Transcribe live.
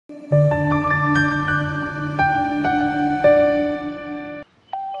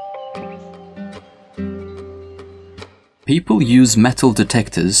People use metal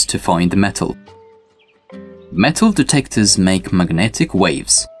detectors to find metal. Metal detectors make magnetic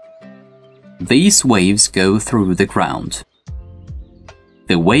waves. These waves go through the ground.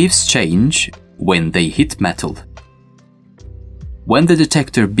 The waves change when they hit metal. When the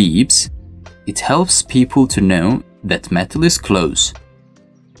detector beeps, it helps people to know that metal is close.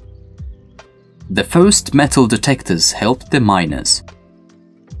 The first metal detectors helped the miners.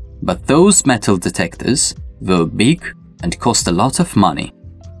 But those metal detectors were big and cost a lot of money.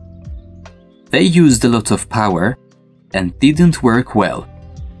 They used a lot of power and didn't work well,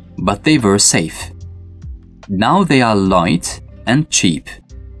 but they were safe. Now they are light and cheap.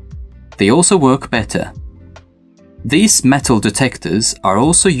 They also work better. These metal detectors are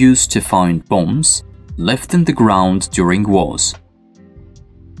also used to find bombs left in the ground during wars.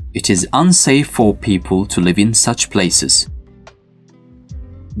 It is unsafe for people to live in such places.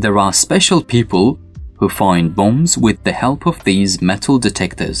 There are special people who find bombs with the help of these metal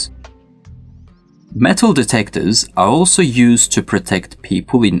detectors. Metal detectors are also used to protect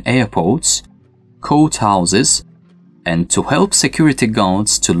people in airports, courthouses, and to help security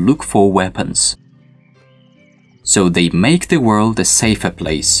guards to look for weapons. So they make the world a safer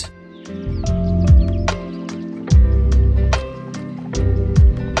place.